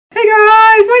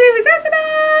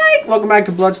welcome back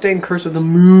to Bloodstained, Curse of the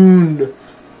Moon.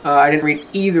 I didn't read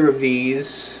either of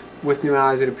these. With new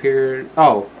allies, it appeared...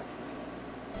 Oh.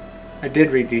 I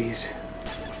did read these.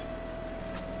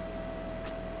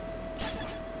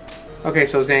 Okay,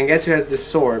 so Zangetsu has this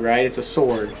sword, right? It's a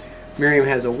sword. Miriam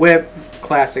has a whip,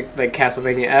 classic, like,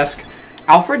 Castlevania-esque.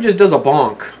 Alfred just does a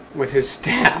bonk with his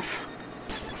staff.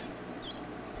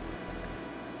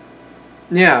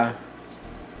 Yeah.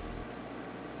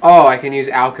 Oh, I can use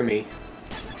alchemy.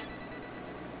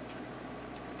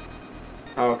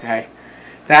 Okay.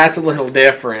 That's a little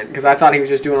different, because I thought he was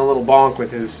just doing a little bonk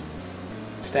with his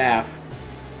staff.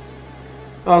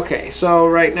 Okay, so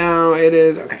right now it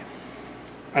is... Okay.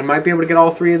 I might be able to get all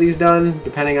three of these done,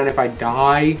 depending on if I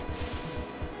die.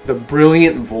 The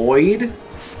Brilliant Void.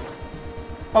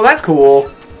 Oh, that's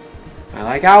cool. I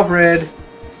like Alfred.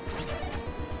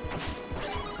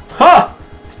 Huh!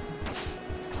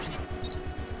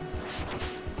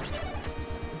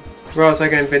 Bro, it's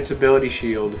like an invincibility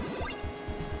shield.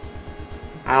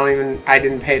 I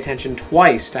didn't pay attention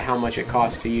twice to how much it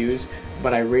costs to use,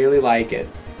 but I really like it.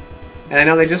 And I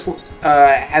know they just,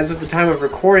 as of the time of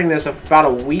recording this, about a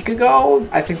week ago,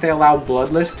 I think they allowed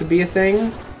Bloodless to be a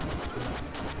thing.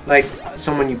 Like,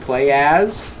 someone you play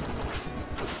as.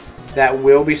 That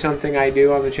will be something I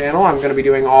do on the channel. I'm going to be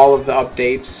doing all of the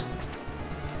updates.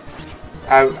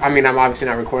 I mean, I'm obviously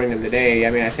not recording them today.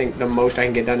 I mean, I think the most I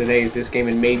can get done today is this game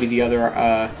and maybe the other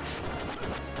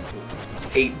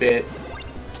 8-bit.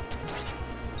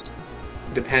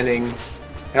 Depending.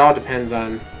 It all depends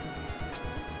on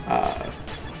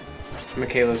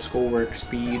Michaela's schoolwork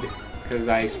speed, because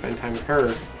I spend time with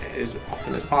her as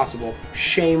often as possible.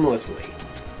 Shamelessly.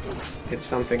 It's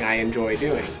something I enjoy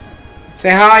doing. Say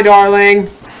hi, darling!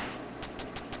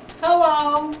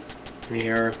 Hello!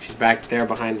 Here, she's back there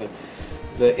behind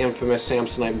the infamous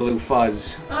Samsonite blue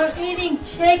fuzz. I'm eating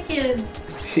chicken.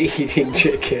 She's eating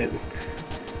chicken.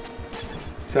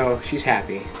 So, she's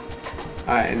happy.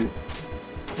 And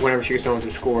whenever she gets done with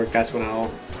her schoolwork, that's when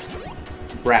I'll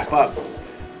wrap up.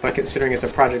 But considering it's a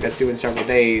project that's due in several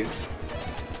days,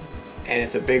 and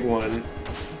it's a big one,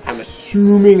 I'm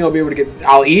assuming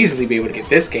I'll easily be able to get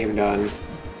this game done.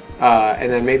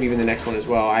 And then maybe even the next one as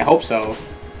well. I hope so.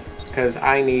 Because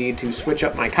I need to switch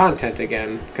up my content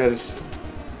again. Because,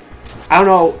 I don't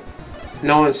know,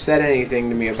 no one's said anything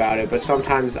to me about it, but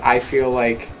sometimes I feel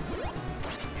like...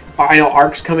 I know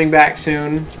Ark's coming back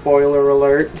soon. Spoiler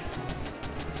alert.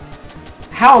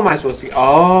 How am I supposed to...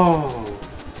 Oh...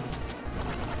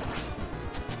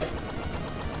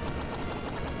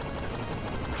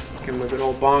 Give him a good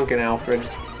old bonking, Alfred.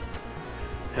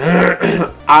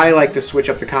 I like to switch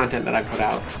up the content that I put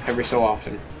out every so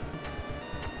often.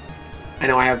 I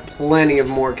know I have plenty of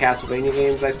more Castlevania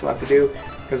games I still have to do,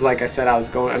 because like I said,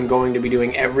 I'm going to be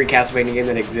doing every Castlevania game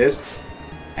that exists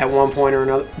at one point or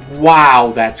another.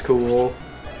 Wow, that's cool.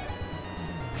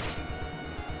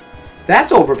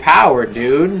 That's overpowered,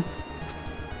 dude.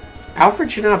 Alfred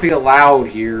should not be allowed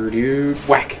here, dude.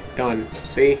 Whack. Done.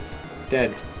 See?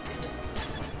 Dead.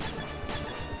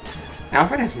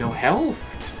 Alfred has no health.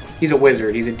 He's a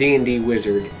wizard. He's a D&D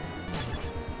wizard.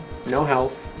 No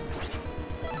health.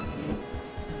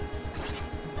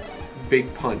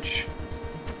 Big punch.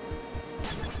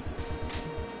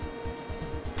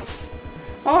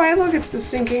 Oh, hey, look, it's the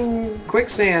sinking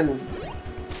quicksand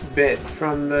bit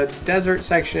from the desert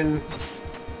section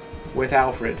with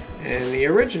Alfred. And the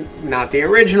original, not the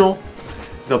original,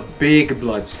 the big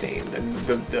Bloodstained,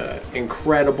 the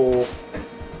incredible,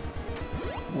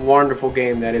 wonderful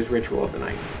game that is Ritual of the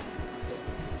Night.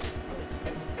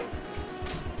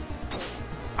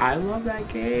 I love that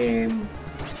game.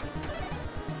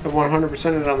 I've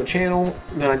 100%ed it on the channel.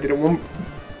 Then I did it one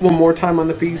more time on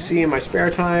the PC in my spare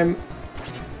time.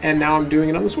 And now I'm doing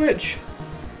it on the Switch.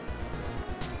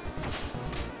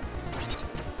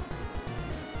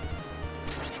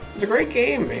 It's a great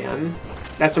game, man.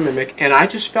 That's a Mimic. And I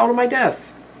just fell to my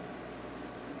death.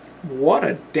 What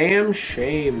a damn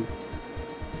shame.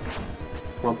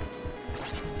 Lump.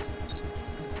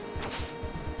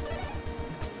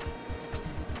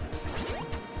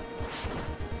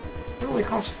 It only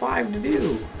costs 5 to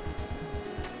do.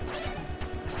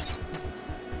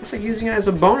 It's like using it as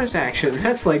a bonus action.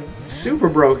 That's like super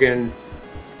broken.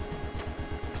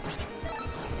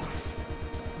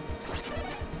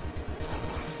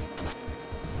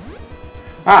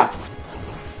 Ah!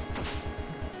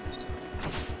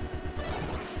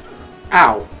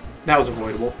 Ow. That was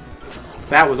avoidable.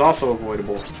 That was also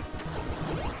avoidable.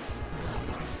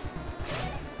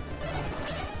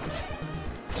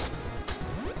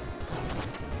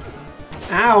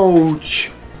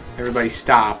 Ouch! Everybody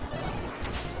stop.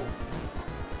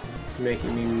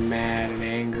 making me mad and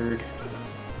angered.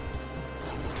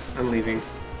 I'm leaving.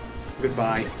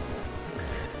 Goodbye.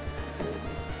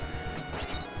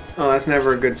 Oh, that's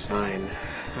never a good sign.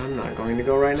 I'm not going to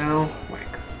go right now.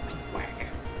 Whack. Whack.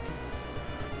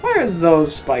 Why are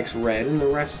those spikes red and the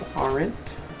rest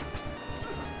aren't?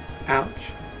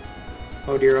 Ouch.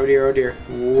 Oh dear, oh dear, oh dear.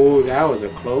 Ooh, that was a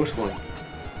close one.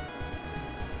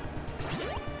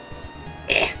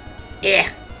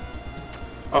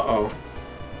 Uh-oh.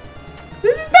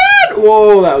 This is bad!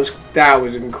 Whoa, that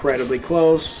was incredibly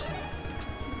close.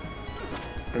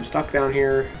 I'm stuck down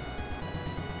here.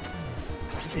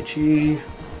 Itchy.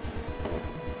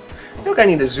 I think I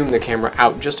need to zoom the camera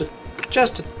out just a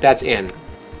that's in.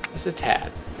 Just a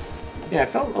tad. Yeah, it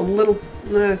felt a little,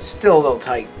 it's still a little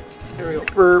tight. There we go.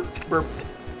 Burp, burp.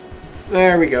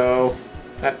 There we go.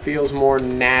 That feels more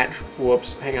natural.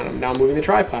 Whoops. Hang on, I'm now moving the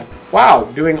tripod. Wow,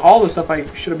 doing all the stuff I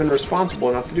should have been responsible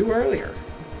enough to do earlier.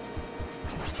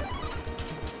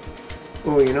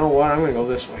 Oh, you know what? I'm going to go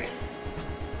this way.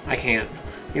 I can't.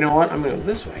 You know what? I'm going to go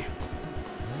this way.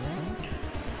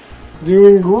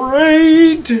 Doing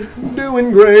great!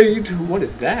 Doing great! What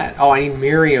is that? Oh, I need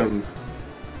Miriam.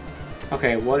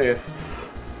 Okay, what if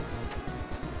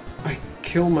I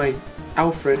kill my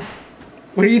Alfred?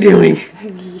 What are you doing?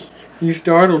 You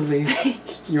startled me.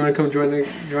 You want to come join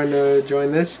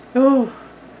this? No.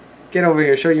 Get over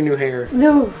here. Show your new hair.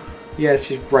 No. Yes,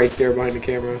 she's right there behind the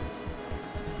camera.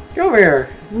 Get over here.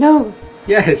 No.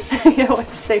 Yes. I want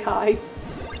to say hi.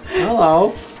 Hello.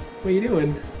 What are you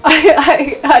doing?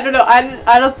 I don't know. I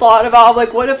had a thought about,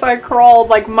 like, what if I crawled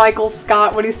like Michael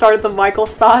Scott when he started the Michael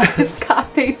Scott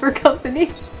Paper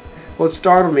Company? Well, it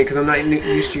startled me because I'm not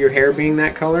used to your hair being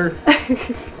that color.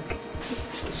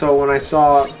 So when I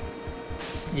saw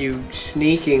you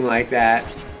sneaking like that,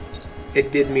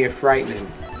 it did me a frightening.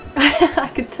 I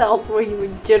could tell the way you were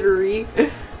jittery.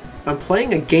 I'm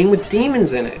playing a game with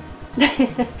demons in it.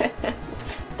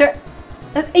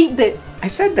 That's 8-bit. I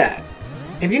said that.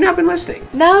 Have you not been listening?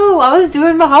 No, I was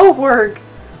doing my homework.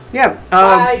 Yeah,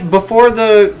 before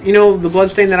the, the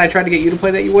Bloodstained that I tried to get you to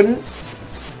play that you wouldn't?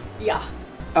 Yeah.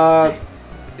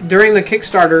 During the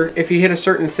Kickstarter, if you hit a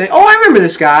certain thing... Oh, I remember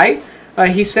this guy!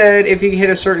 He said if he hit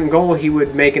a certain goal, he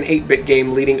would make an 8-bit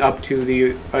game leading up to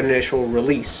the initial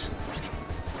release.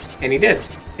 And he did.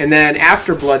 And then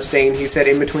after Bloodstained, he said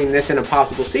in between this and a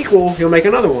possible sequel, he'll make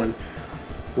another one.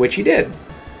 Which he did.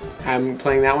 I'm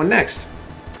playing that one next.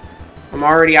 I'm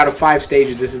already out of 5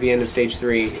 stages. This is the end of stage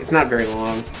 3. It's not very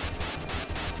long.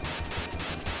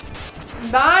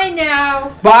 Bye now.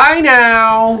 Bye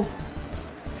now!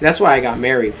 See, that's why I got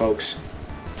married, folks.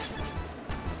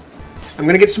 I'm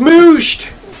gonna get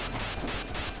smooshed!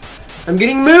 I'm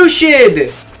getting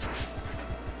mooshed!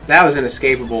 That was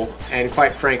inescapable, and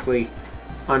quite frankly,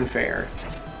 unfair.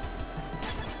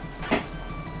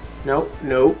 Nope,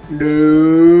 nope,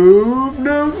 nope,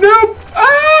 nope, nope!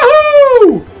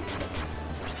 Oh!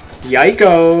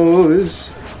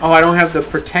 Yikos! Oh, I don't have the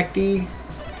protecty.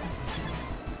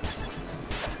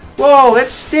 Whoa, that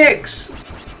sticks!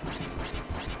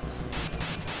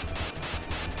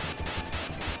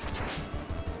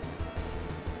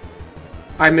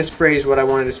 I misphrased what I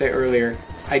wanted to say earlier.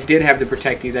 I did have the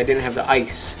protectees, I didn't have the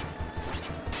ice.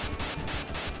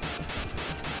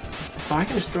 Oh, I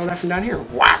can just throw that from down here.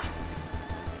 Wow!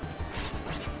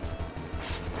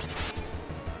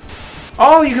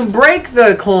 Oh, you can break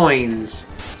the coins!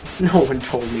 No one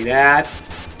told me that.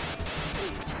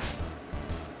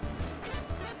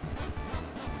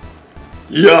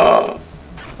 Yeah!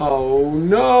 Oh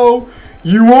no!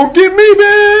 You won't get me,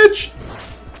 bitch!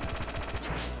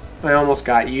 I almost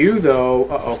got you, though.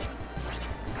 Uh-oh.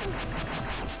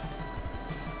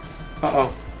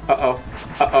 Uh-oh. Uh-oh.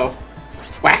 Uh-oh.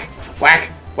 Whack! Whack!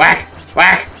 Whack!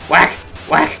 Whack! Whack!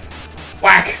 Whack!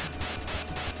 Whack!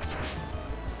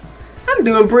 I'm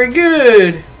doing pretty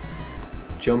good!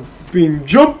 Jumping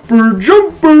jumper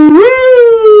jumper!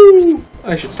 Woo!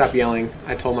 I should stop yelling.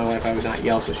 I told my wife I would not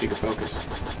yell so she could focus.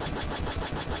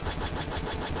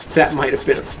 That might have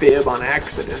been a fib on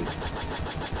accident.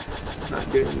 Not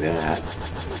doing that.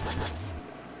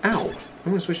 Ow. I'm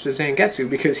going to switch to Zangetsu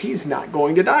because he's not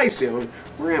going to die soon.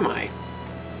 Where am I?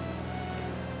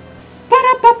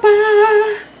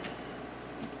 Ba-da-ba-ba!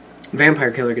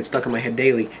 Vampire Killer gets stuck in my head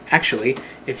daily. Actually,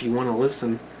 if you want to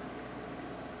listen,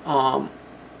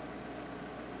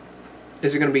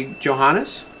 is it going to be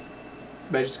Johannes?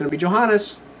 I bet it's going to be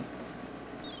Johannes.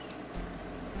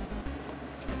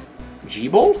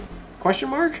 Jeeble? Question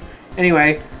mark?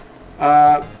 Anyway,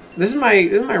 this is my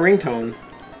ringtone.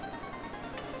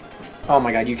 Oh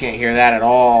my god, you can't hear that at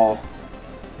all.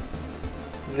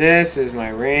 This is my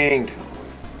ringtone.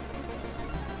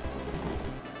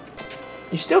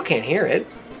 You still can't hear it.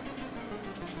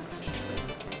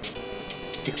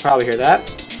 You can probably hear that.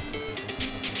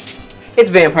 It's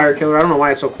Vampire Killer. I don't know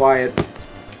why it's so quiet.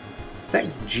 Is that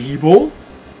Jeeble?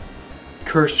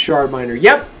 Cursed Shardbinder.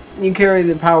 Yep! You carry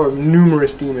the power of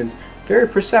numerous demons. Very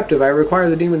perceptive. I require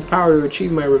the demon's power to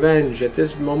achieve my revenge. At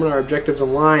this moment, our objectives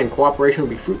align. Cooperation will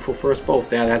be fruitful for us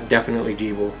both. Yeah, that's definitely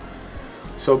Jeeble.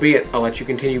 So be it. I'll let you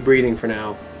continue breathing for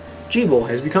now. Jeeble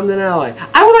has become an ally.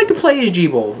 I would like to play as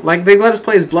Jeeble. Like, they let us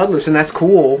play as Bloodless, and that's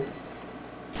cool.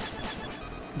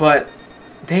 But,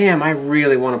 damn, I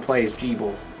really want to play as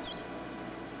Jeeble.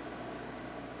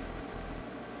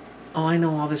 Oh, I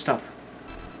know all this stuff.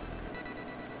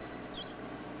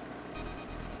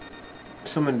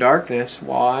 Summon Darkness.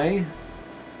 Why?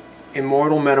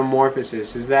 Immortal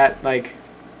Metamorphosis. Is that, like...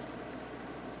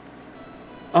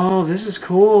 Oh, this is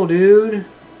cool, dude.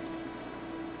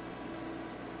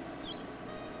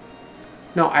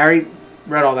 No, I already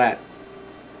read all that.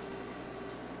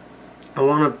 I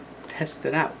want to test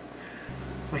it out.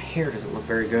 My hair doesn't look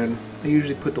very good. I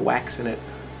usually put the wax in it.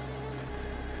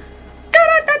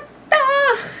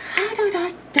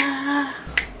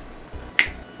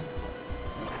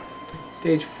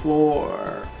 Stage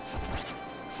floor.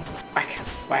 Whack,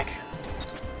 whack.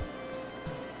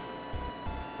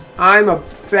 I'm a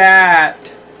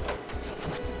bat.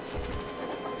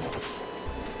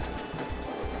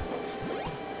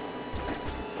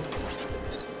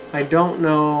 I don't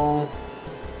know.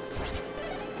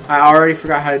 I already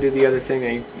forgot how to do the other thing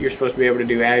that you're supposed to be able to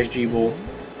do as Jeeble.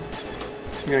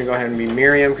 I'm gonna go ahead and be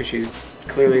Miriam because she's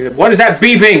clearly the. What is that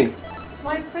beeping?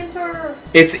 My printer.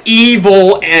 It's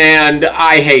evil and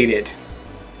I hate it.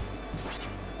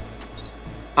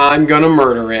 I'm gonna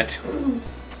murder it.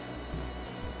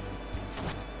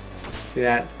 See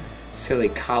that? Silly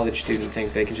college student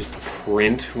thinks they can just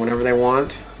print whenever they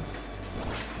want.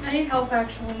 I need help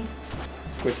actually.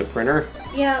 With the printer?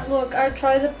 Yeah, look, I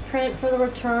tried to print for the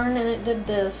return and it did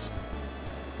this.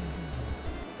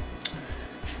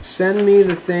 Send me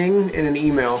the thing in an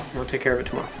email. I'll take care of it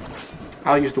tomorrow.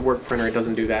 I'll use the work printer. It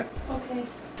doesn't do that. Okay.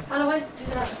 How do I do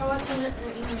that? How do I send it in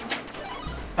an email?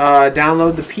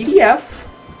 Download the PDF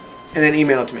and then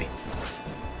email it to me.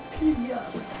 PDF.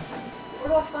 Where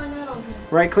do I find that on here?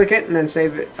 Right click it and then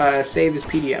save it. Save as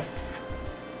PDF.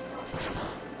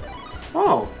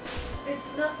 Oh.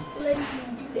 It's not letting me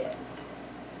do that.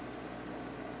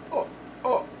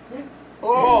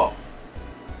 Oh.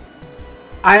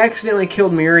 I accidentally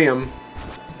killed Miriam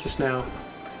just now.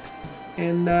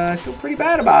 And I feel pretty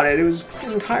bad about it. It was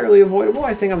entirely avoidable.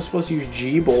 I think I'm supposed to use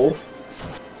Jeeble.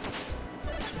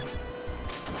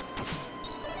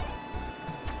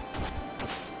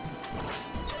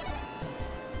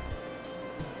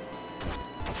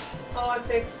 Oh, I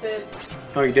fixed it.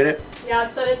 Oh, you did it? Yeah, I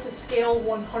set it to scale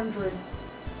 100.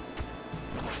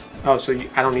 Oh, so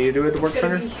I don't need to do it with the work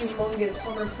printer? It's gonna be humongous.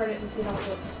 I'm gonna print it and see how it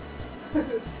looks.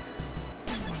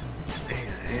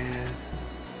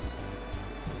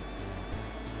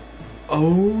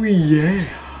 Oh yeah,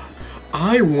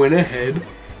 I went ahead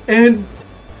and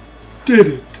did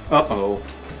it. Uh-oh.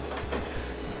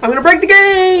 I'm gonna break the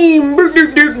game!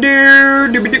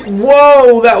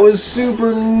 Whoa, that was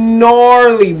super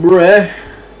gnarly, bruh.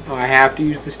 Oh, I have to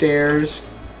use the stairs.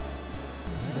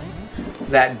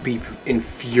 That beep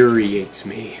infuriates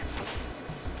me.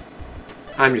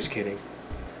 I'm just kidding.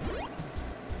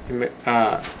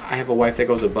 I have a wife that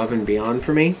goes above and beyond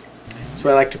for me, so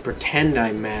I like to pretend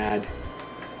I'm mad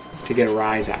to get a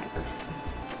rise out of her.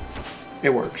 It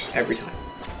works every time.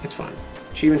 It's fun.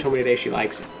 She even told me today she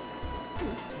likes it.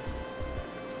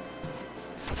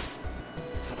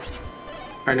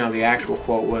 Or no, the actual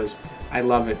quote was, "I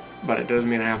love it, but it doesn't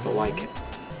mean I have to like it."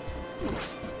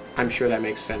 I'm sure that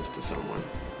makes sense to someone.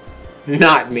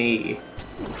 Not me.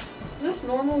 Is this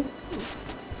normal?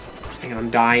 Hang on, I'm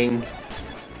dying.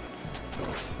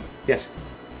 Yes.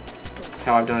 That's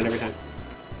how I've done it every time.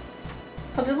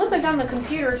 Because it looked like on the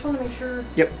computer. I just want to make sure.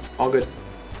 Yep, all good.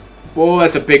 Whoa,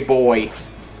 that's a big boy.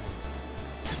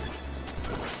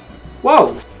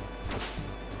 Whoa!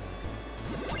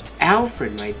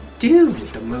 Alfred, my dude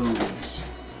with the moves.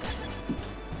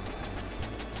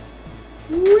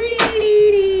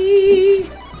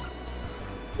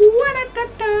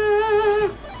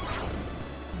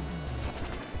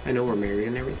 I know we're married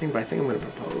and everything, but I think I'm going to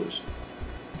propose.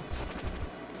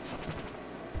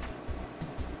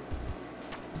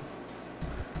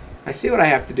 I see what I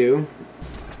have to do.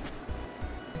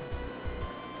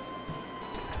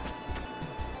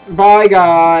 Bye,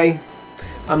 guy.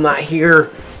 I'm not here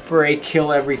for a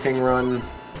kill everything run.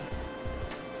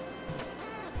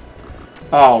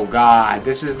 Oh god,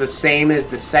 this is the same as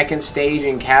the second stage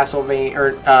in Castlevania,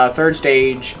 or third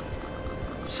stage,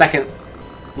 second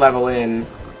level in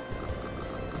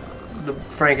the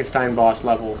Frankenstein boss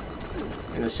level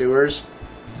in the sewers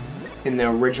in the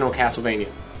original Castlevania.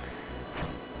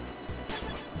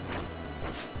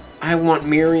 I want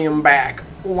Miriam back.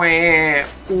 Wah,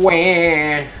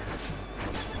 wah.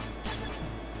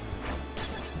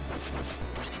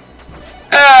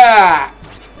 Ah!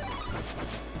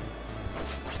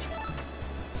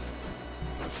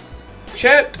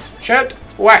 Shit, shit,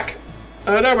 whack.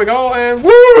 There we go, and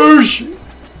whoosh!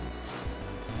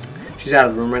 She's out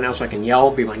of the room right now, so I can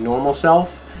yell, be my normal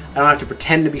self. I don't have to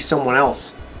pretend to be someone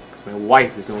else, because my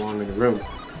wife is no longer in the room.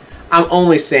 I'm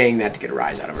only saying that to get a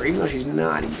rise out of her, even though she's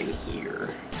not even here.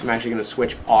 I'm actually going to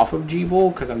switch off of G-Bull,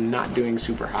 because I'm not doing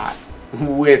super hot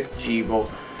with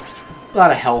G-Bull. A lot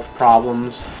of health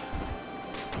problems.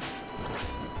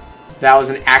 That was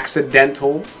an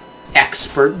accidental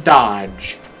expert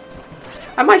dodge.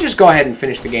 I might just go ahead and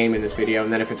finish the game in this video,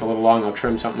 and then if it's a little long, I'll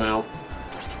trim something out.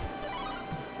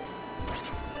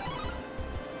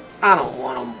 I don't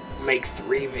want to make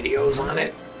 3 videos on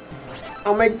it.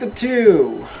 I'll make the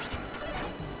 2.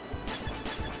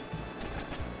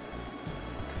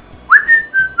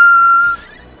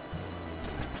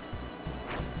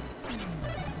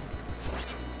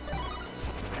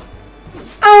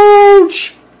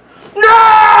 Ouch!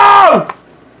 No!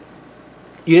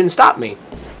 You didn't stop me.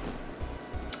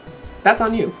 That's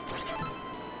on you.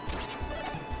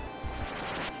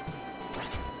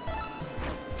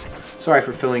 Sorry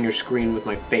for filling your screen with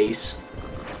my face.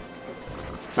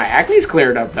 My acne's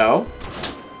cleared up, though.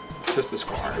 Just the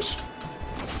scars.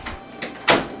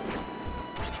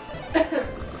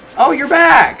 Oh, you're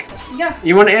back! Yeah.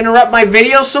 You want to interrupt my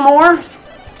video some more?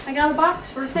 I got a box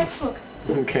for a textbook.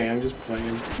 Okay, I'm just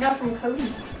playing. I got it from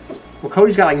Cody. Well,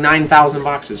 Cody's got like 9,000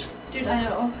 boxes. Dude, I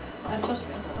know. I trust me.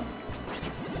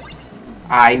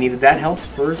 I needed that health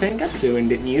for Zangetsu and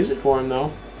didn't use it for him,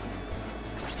 though.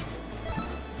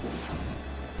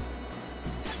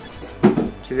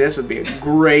 See, this would be a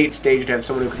great stage to have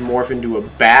someone who can morph into a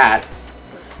bat.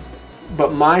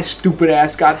 But my stupid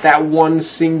ass got that one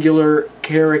singular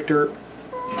character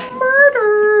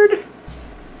murdered.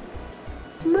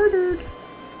 Murdered.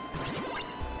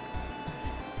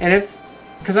 And if...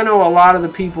 Because I know a lot of the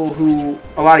people who...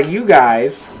 A lot of you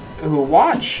guys who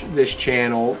watch this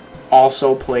channel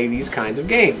also play these kinds of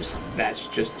games. That's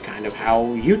just kind of how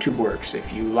YouTube works.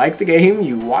 If you like the game,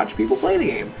 you watch people play the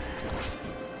game.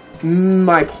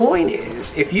 My point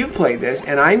is, if you've played this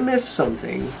and I missed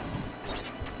something,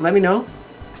 let me know.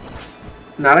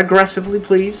 Not aggressively,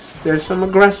 please. There's some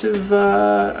aggressive,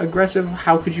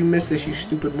 how could you miss this, you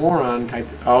stupid moron type.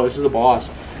 Oh, this is a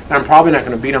boss. And I'm probably not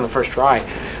going to beat on the first try.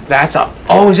 That's a...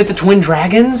 Oh, is it the Twin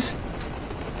Dragons?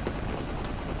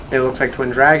 It looks like Twin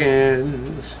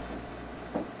Dragons.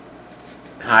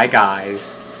 Hi,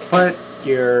 guys. Put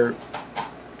your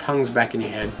tongues back in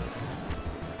your head.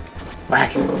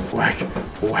 Whack, whack,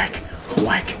 whack,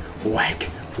 whack, whack,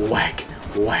 whack,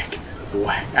 whack,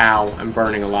 whack. Ow, I'm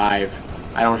burning alive.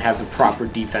 I don't have the proper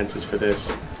defenses for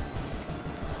this.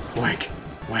 Whack,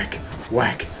 whack,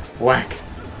 whack, whack.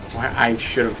 I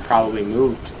should have probably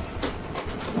moved.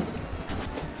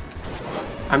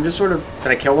 I'm just sort of...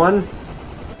 Did I kill one?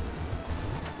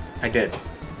 I did.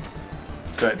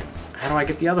 Good. How do I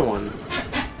get the other one?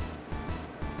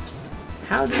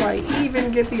 How do I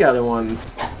even get the other one?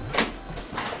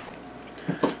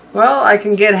 Well, I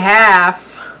can get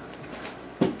half.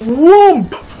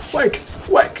 Whoomp! Whack!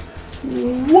 Whack!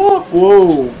 Whoa!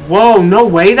 Whoa! Whoa! No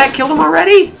way! That killed him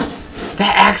already?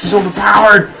 That axe is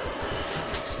overpowered!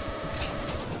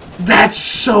 That's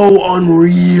so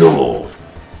unreal!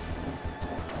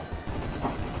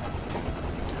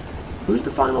 Who's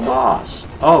the final boss?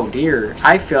 Oh dear,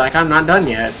 I feel like I'm not done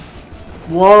yet.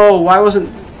 Whoa, why wasn't...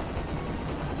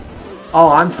 Oh,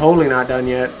 I'm totally not done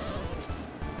yet.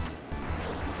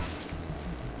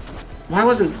 Why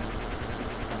wasn't...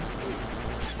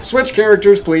 Switch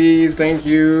characters, please, thank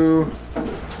you.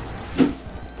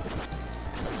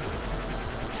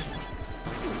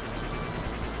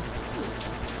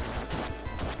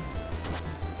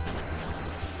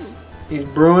 He's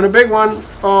brewing a big one.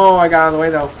 Oh, I got out of the way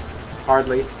though.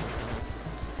 Hardly.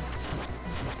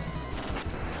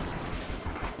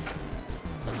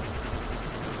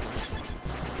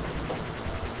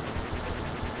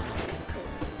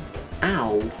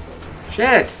 Ow.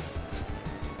 Shit.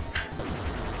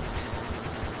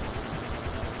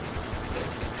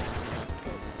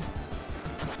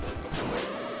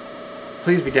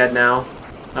 Please be dead now.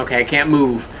 Okay, I can't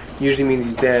move. Usually means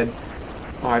he's dead.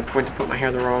 Oh, I went to put my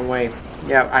hair the wrong way.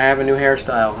 Yeah, I have a new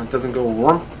hairstyle. It doesn't go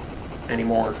rump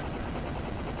anymore.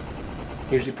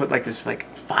 Usually put like this like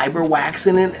fiber wax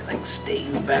in it. It like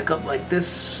stays back up like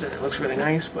this, and it looks really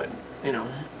nice. But you know,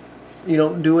 you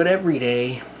don't do it every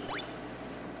day.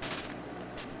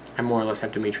 I more or less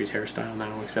have Dimitri's hairstyle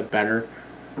now, except better.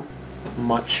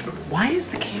 Much. Why is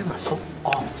the camera so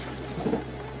off?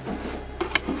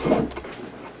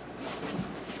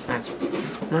 That's.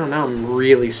 Well, now I'm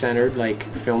really centered, like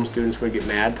film students would get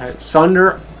mad. Type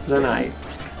Sunder the Night.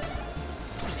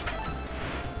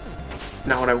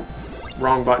 Not what I.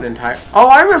 Wrong button entire. Oh,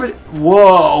 I remember.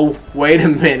 Whoa! Wait a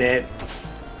minute.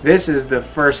 This is the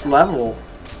first level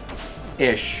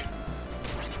ish.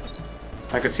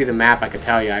 If I could see the map, I could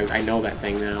tell you. I know that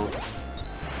thing now.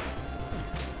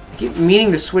 I keep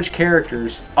meaning to switch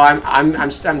characters. Oh,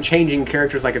 I'm changing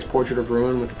characters like it's Portrait of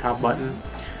Ruin with the top button,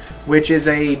 which is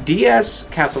a DS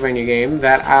Castlevania game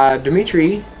that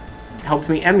Dimitri helped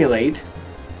me emulate,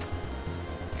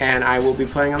 and I will be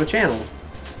playing on the channel.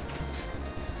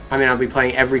 I mean, I'll be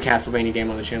playing every Castlevania game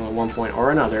on the channel at one point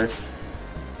or another.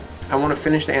 I want to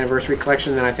finish the Anniversary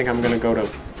Collection, then I think I'm going to go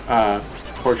to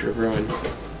Portrait of Ruin.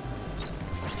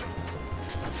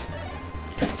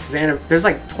 There's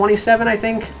like 27, I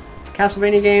think,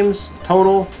 Castlevania games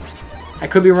total. I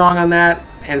could be wrong on that,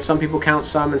 and some people count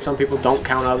some, and some people don't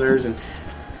count others. And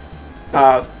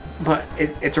but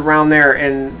it's around there,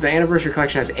 and the Anniversary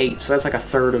Collection has 8, so that's like a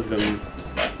third of them.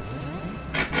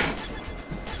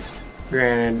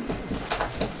 Granted,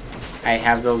 I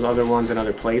have those other ones in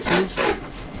other places.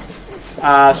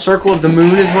 Circle of the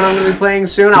Moon is what I'm going to be playing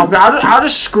soon. I'll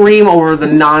just scream over the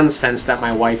nonsense that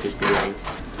my wife is doing.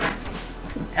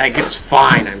 Like, it's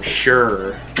fine, I'm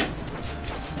sure.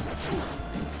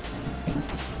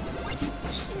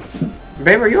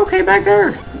 Babe, are you okay back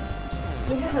there?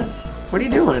 Yes. What are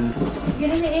you doing?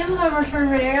 Getting the Amazon return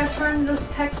ready. I gotta turn this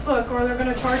textbook or they're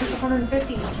gonna charge us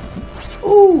 $150.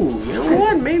 Ooh, you know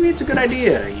what? Maybe it's a good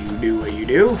idea. You do what you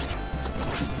do.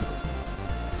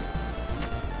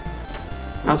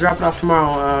 I'll drop it off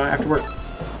tomorrow after work.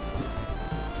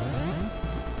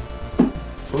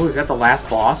 Oh, is that the last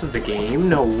boss of the game?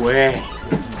 No way.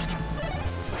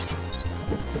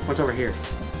 What's over here?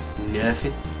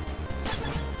 Nothing.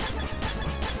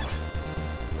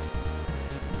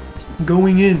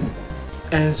 Going in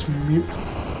as mute.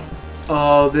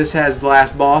 Oh, this has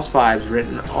last boss vibes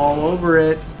written all over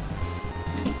it.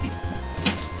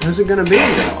 Who's it gonna be,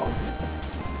 though?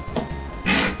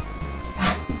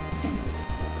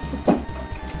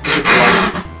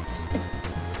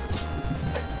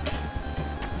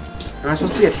 Am I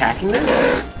supposed to be attacking this?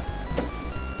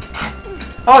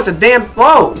 Oh, it's a damn...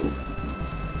 Whoa!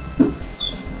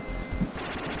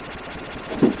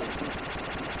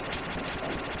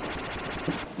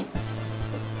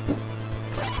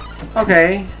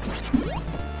 Okay.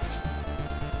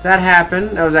 That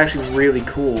happened. That was actually really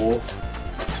cool.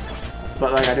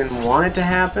 But, like, I didn't want it to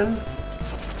happen.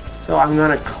 So I'm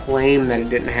gonna claim that it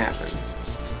didn't happen.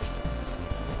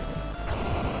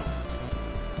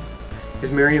 Is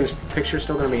Miriam's picture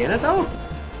still gonna be in it, though?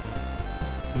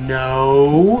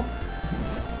 No.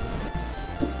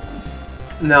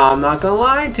 No, I'm not gonna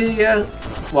lie to you.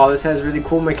 While this has really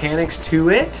cool mechanics to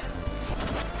it,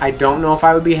 I don't know if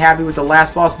I would be happy with the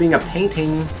last boss being a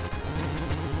painting.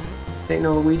 This ain't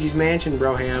no Luigi's Mansion,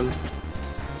 broham.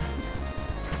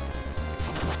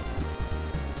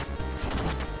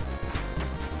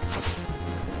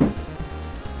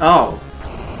 Oh.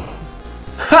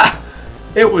 Ha!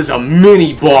 It was a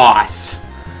mini boss.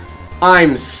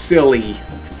 I'm silly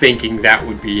thinking that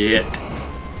would be it.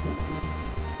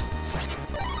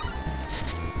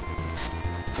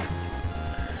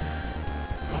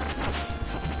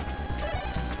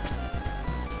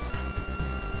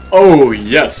 Oh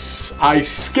yes, I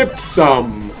skipped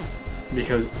some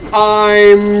because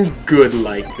I'm good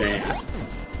like that.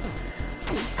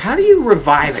 How do you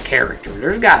revive a character?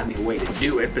 There's got to be a way to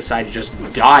do it besides just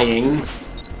dying.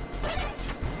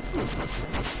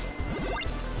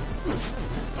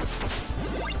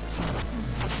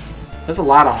 That's a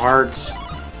lot of hearts.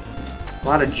 A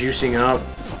lot of juicing up.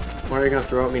 What are they going to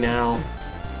throw at me now?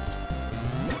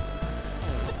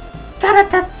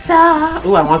 Ta-da-ta-ta!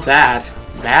 Ooh, I want that.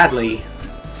 Badly.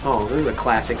 Oh, this is a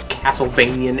classic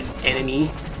Castlevanian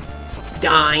enemy.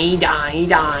 Die, die,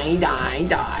 die, die,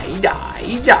 die,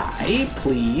 die, die,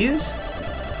 please.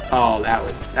 Oh,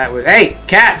 that would, hey,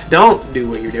 cats, don't do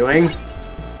what you're doing.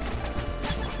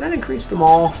 Does that increase them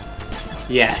all?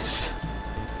 Yes.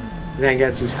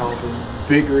 Zangetsu's health is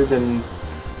bigger than...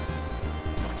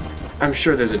 I'm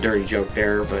sure there's a dirty joke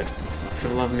there, but for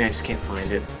the love of me, I just can't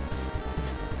find it.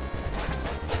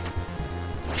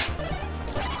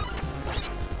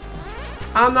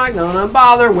 I'm not gonna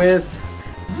bother with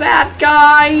that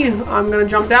guy. I'm gonna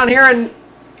jump down here and...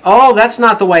 Oh, that's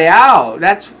not the way out.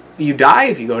 That's... You die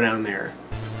if you go down there.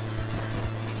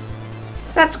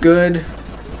 That's good.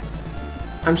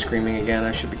 I'm screaming again.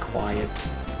 I should be quiet.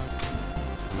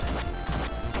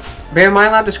 Babe, am I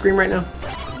allowed to scream right now?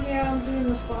 Yeah, I'm doing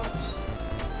the spots.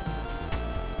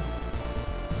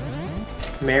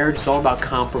 Marriage is all about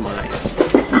compromise.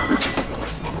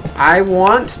 I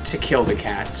want to kill the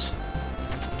cats.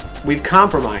 We've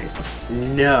compromised.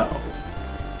 No.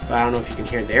 But I don't know if you can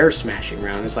hear they're smashing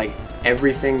around. It's like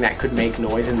everything that could make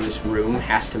noise in this room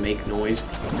has to make noise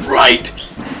right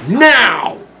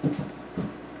now!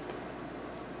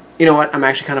 You know what? I'm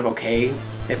actually kind of okay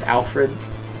if Alfred,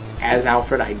 as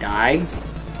Alfred, I die.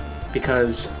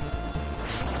 Because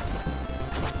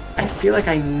I feel like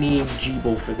I need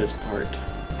Jeeble for this part.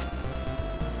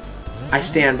 I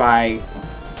stand by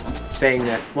saying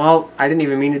that, well, I didn't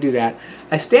even mean to do that.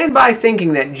 I stand by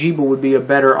thinking that Jeeble would be a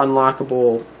better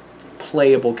unlockable,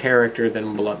 playable character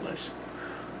than Bloodless.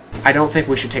 I don't think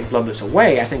we should take Bloodless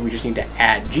away. I think we just need to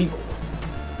add Jeeble.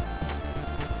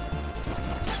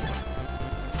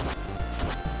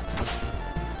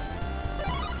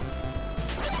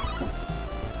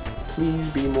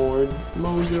 Please be more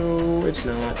mojo. It's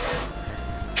not.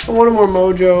 I wanted more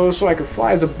mojo so I could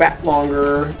fly as a bat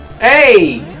longer.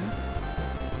 Hey!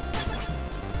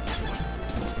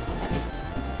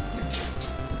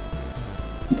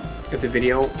 If the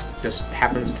video just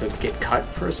happens to get cut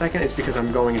for a second, it's because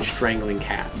I'm going and strangling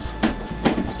cats.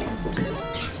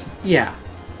 Yeah.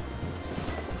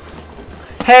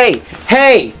 Hey!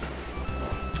 Hey!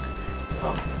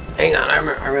 Oh, hang on,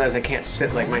 I realize I can't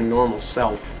sit like my normal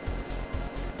self.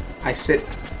 I sit...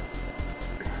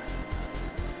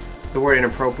 The word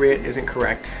inappropriate isn't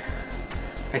correct.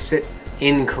 I sit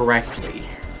incorrectly.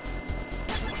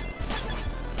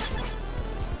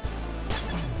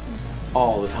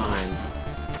 All the time.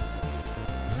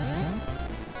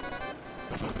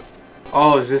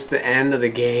 Oh, is this the end of the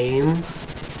game?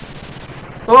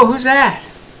 Oh, who's that?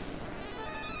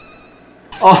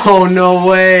 Oh, no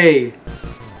way!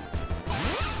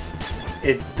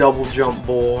 It's Double Jump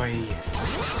Boy.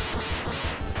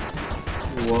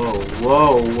 Whoa,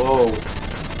 whoa, whoa.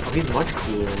 Oh, he's much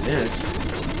cooler than this.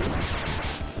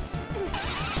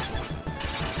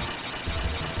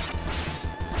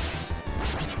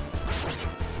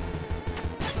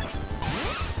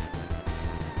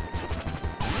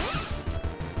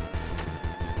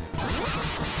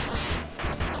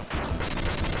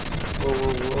 Whoa,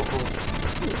 whoa, whoa.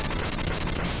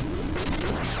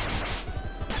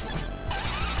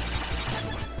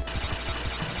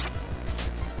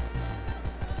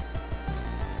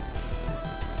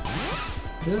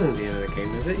 This isn't the end of the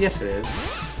game, is it? Yes, it is.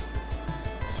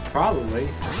 It's probably.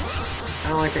 I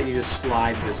don't like that you just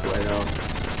slide this way, though.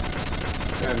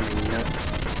 Driving me nuts.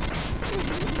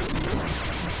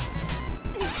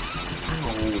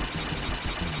 Ow.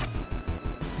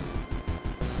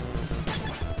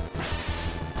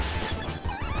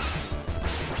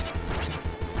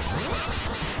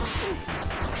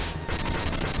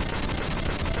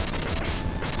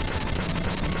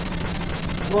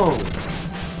 Whoa.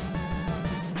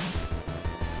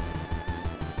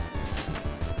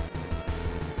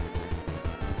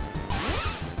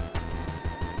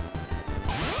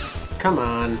 Come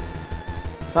on.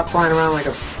 Stop flying around like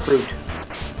a fruit.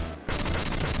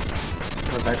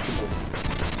 Or a vegetable.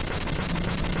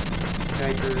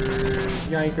 Yikers.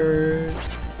 Yikers.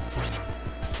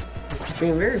 It's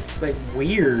being very, like,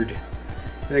 weird.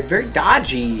 Like, very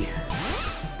dodgy.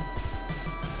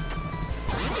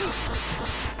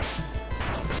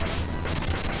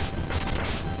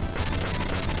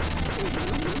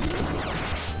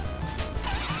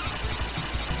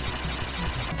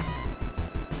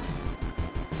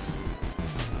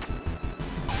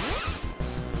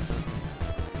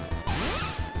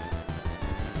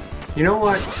 You know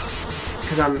what?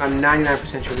 Because I'm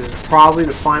 99% sure this is probably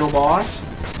the final boss.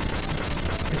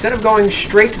 Instead of going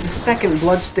straight to the second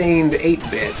Bloodstained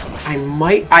 8-bit,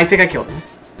 I think I killed him.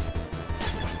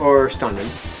 Or stunned him.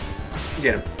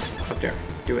 Get him. Up there.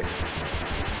 Do it.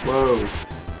 Whoa.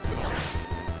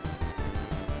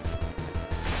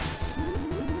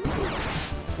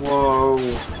 Whoa.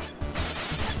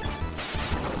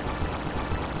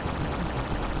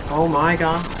 Oh my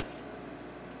god.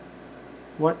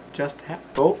 What just happened?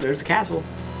 Oh, there's the castle.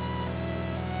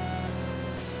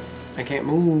 I can't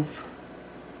move.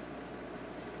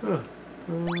 I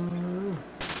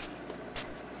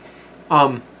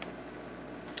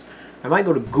might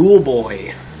go to Ghoul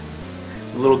Boy.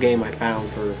 A little game I found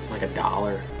for like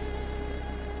 $1.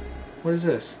 What is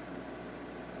this?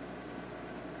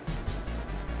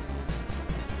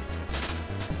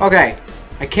 Okay,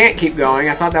 I can't keep going.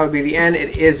 I thought that would be the end.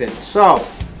 It isn't. So,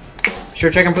 be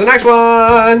sure to check in for the next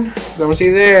one. 'Cause I want to see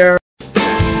you there.